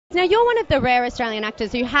Now, you're one of the rare Australian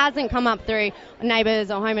actors who hasn't come up through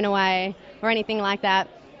Neighbours or Home and Away or anything like that.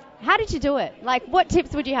 How did you do it? Like, what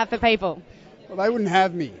tips would you have for people? Well, they wouldn't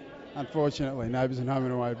have me, unfortunately, Neighbours and Home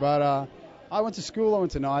and Away. But I went to school. I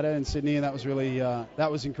went to NIDA in Sydney, and that was really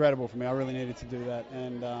that was incredible for me. I really needed to do that.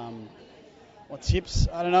 And what tips?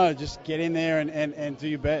 I don't know. Just get in there and do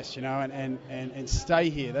your best, and stay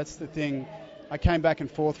here. That's the thing. I came back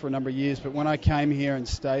and forth for a number of years, but when I came here and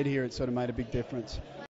stayed here, it sort of made a big difference.